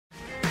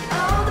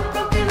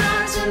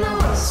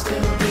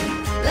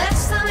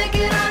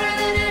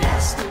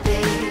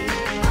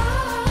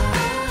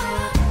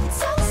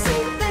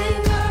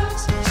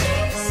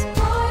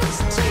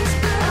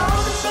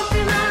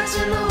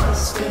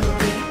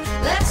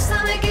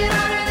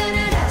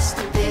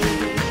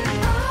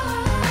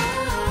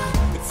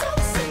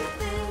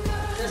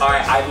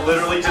Alright, I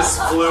literally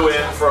just flew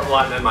in from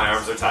London. My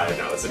arms are tied.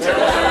 No, it's a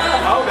terrible joke.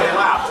 Oh, they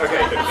laughed.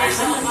 Okay, good. Thanks.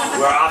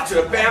 We're off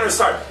to a banner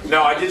start.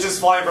 No, I did just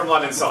fly in from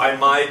London, so I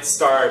might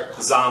start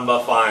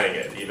zombifying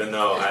it, even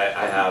though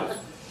I have.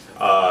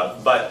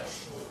 But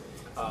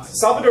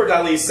Salvador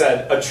Dali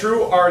said, "A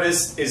true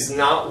artist is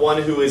not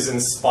one who is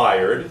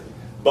inspired,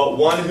 but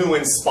one who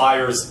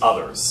inspires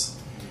others."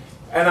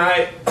 And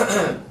I,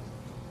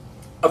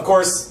 of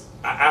course,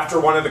 after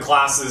one of the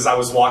classes, I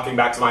was walking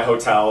back to my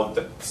hotel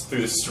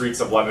through the streets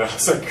of London. I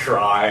was like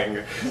crying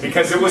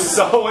because it was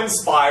so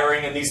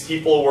inspiring, and these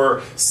people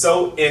were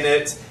so in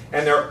it,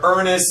 and they're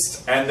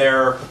earnest, and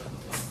they're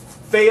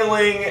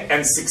failing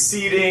and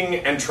succeeding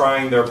and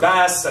trying their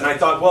best. And I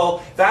thought,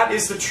 well, that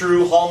is the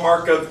true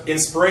hallmark of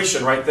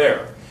inspiration right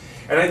there.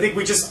 And I think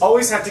we just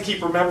always have to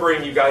keep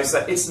remembering, you guys,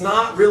 that it's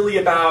not really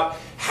about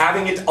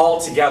having it all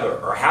together,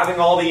 or having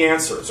all the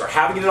answers, or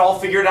having it all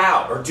figured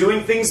out, or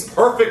doing things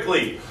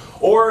perfectly,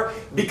 or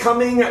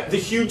becoming the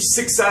huge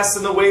success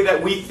in the way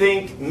that we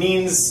think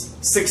means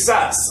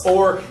success,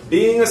 or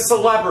being a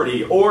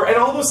celebrity, and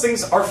all those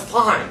things are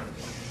fine.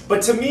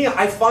 But to me,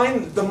 I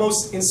find the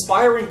most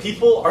inspiring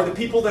people are the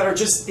people that are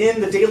just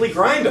in the daily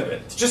grind of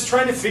it, just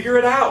trying to figure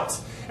it out.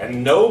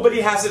 And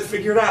nobody has it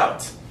figured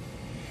out.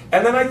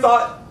 And then I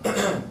thought,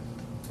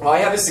 well, I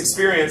had this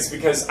experience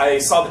because I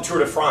saw the Tour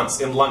de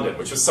France in London,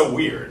 which was so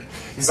weird.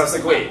 Because I was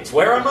like, wait,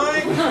 where am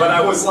I? But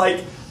I was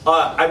like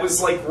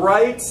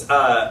right,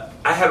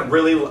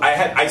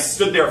 I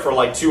stood there for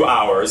like 2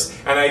 hours,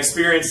 and I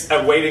experienced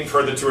waiting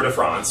for the Tour de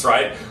France,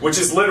 right? Which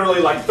is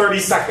literally like 30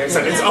 seconds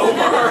and it's over.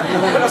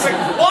 And I was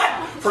like, what?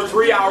 For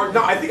 3 hours?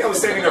 No, I think I was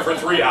standing there for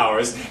 3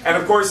 hours. And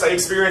of course I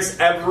experienced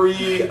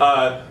every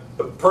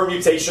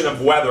permutation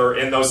of weather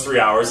in those 3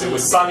 hours. It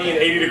was sunny and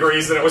 80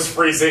 degrees, and it was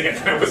freezing, and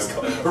then it was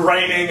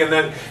raining, and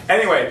then,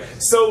 anyway.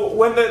 So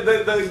when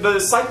the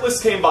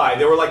cyclists came by,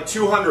 there were like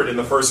 200 in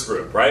the first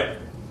group, right?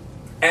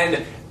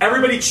 And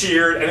everybody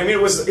cheered, and I mean,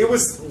 it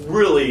was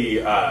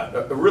really,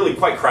 really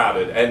quite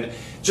crowded, and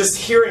just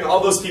hearing all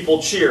those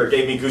people cheer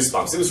gave me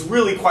goosebumps. It was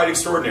really quite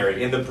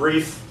extraordinary in the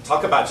brief,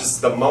 talk about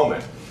just the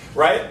moment,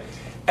 right?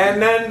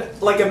 And then,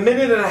 like a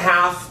minute and a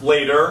half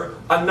later,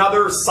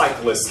 another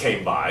cyclist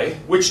came by,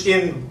 which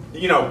in,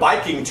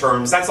 biking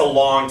terms, that's a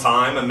long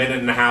time, a minute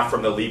and a half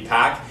from the lead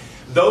pack.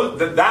 Though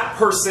that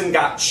person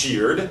got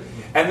cheered,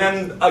 and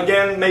then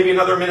again, maybe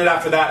another minute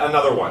after that,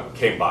 another one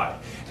came by.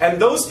 And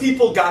those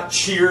people got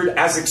cheered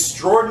as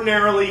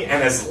extraordinarily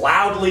and as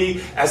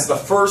loudly as the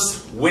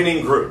first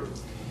winning group.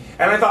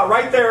 And I thought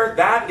right there,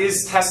 that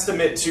is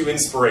testament to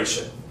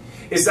inspiration.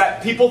 Is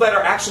that people that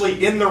are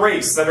actually in the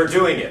race, that are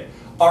doing it,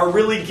 are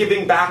really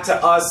giving back to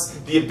us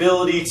the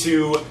ability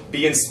to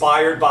be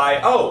inspired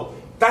by, oh,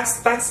 that's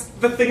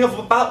the thing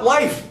about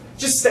life.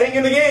 Just staying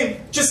in the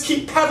game. Just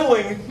keep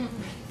pedaling.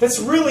 That's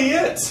really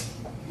it.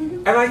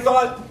 And I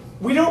thought,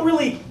 we don't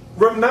really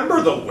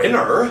remember the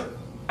winner.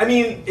 I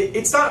mean,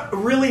 it's not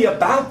really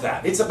about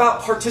that. It's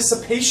about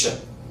participation.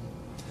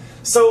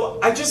 So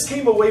I just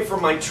came away from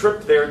my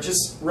trip there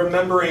just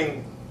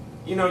remembering,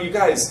 you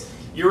guys,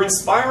 you're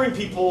inspiring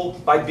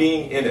people by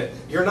being in it.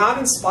 You're not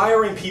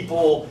inspiring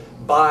people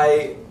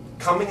by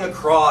coming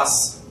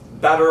across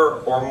better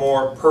or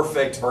more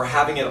perfect or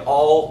having it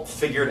all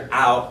figured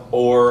out,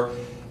 or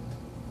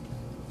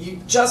you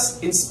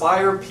just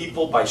inspire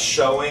people by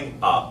showing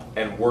up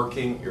and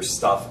working your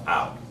stuff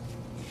out.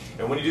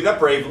 And when you do that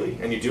bravely,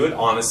 and you do it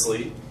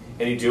honestly,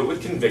 and you do it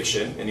with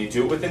conviction, and you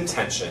do it with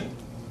intention,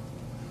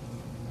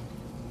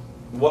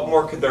 what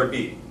more could there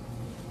be?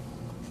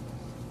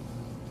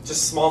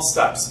 Just small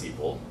steps,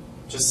 people.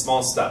 Just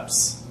small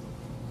steps.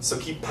 So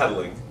keep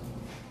pedaling.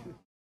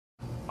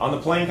 On the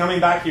plane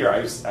coming back here,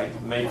 I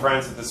made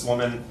friends with this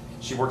woman.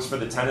 She works for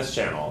the Tennis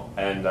Channel,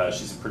 and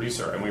she's a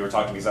producer. And we were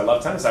talking because I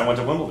love tennis. I went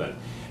to Wimbledon.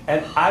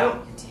 And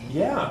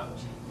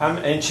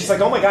and she's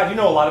like, oh my God, you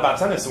know a lot about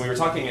tennis. And we were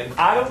talking, and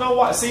I don't know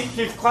why. See,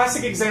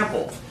 classic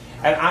example.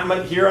 And I'm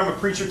a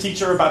preacher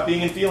teacher about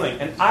being and feeling.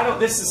 And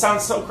this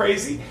sounds so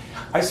crazy.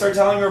 I started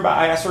telling her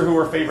I asked her who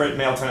her favorite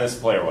male tennis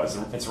player was.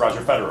 And it's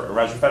Roger Federer.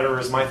 Roger Federer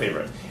is my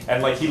favorite.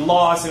 And like he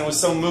lost, and it was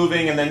so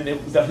moving. And then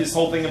his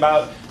whole thing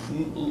about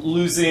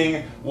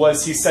losing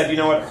was, he said, it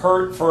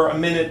hurt for a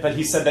minute, but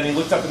he said then he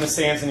looked up in the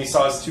stands and he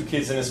saw his 2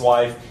 kids and his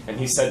wife, and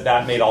he said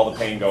that made all the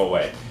pain go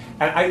away.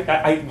 And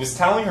I was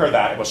telling her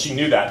that, well, she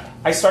knew that.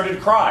 I started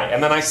to cry,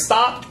 and then I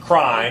stopped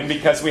crying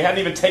because we hadn't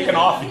even taken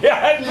off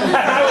yet. And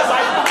I was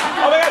like,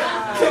 oh my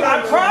God,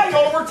 I'm crying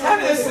over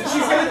tennis, and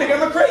she's going to think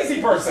I'm a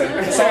crazy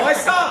person. So I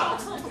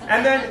stopped.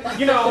 And then,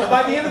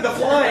 by the end of the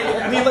flight,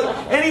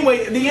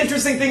 anyway, the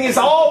interesting thing is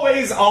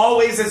always,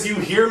 as you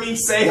hear me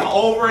say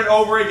over and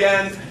over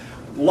again,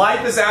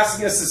 life is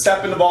asking us to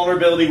step into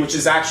vulnerability, which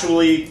is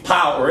actually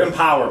power,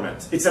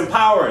 empowerment. It's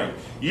empowering.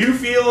 You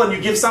feel and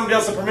you give somebody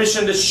else the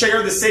permission to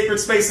share the sacred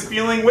space of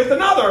feeling with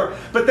another,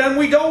 but then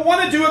we don't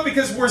want to do it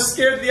because we're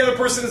scared that the other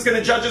person is going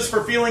to judge us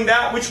for feeling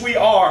that, which we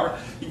are.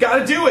 You got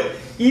to do it,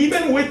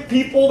 even with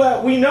people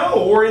that we know,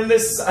 or in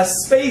this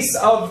space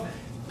of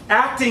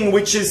acting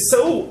which is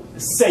so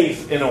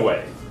safe in a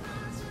way.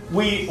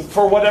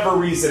 for whatever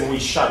reason, we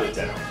shut it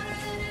down.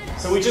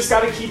 So we just got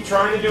to keep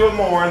trying to do it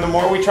more, and the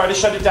more we try to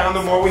shut it down,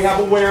 the more we have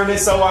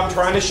awareness. Oh, I'm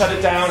trying to shut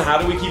it down. How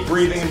do we keep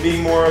breathing and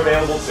being more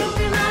available to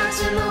it?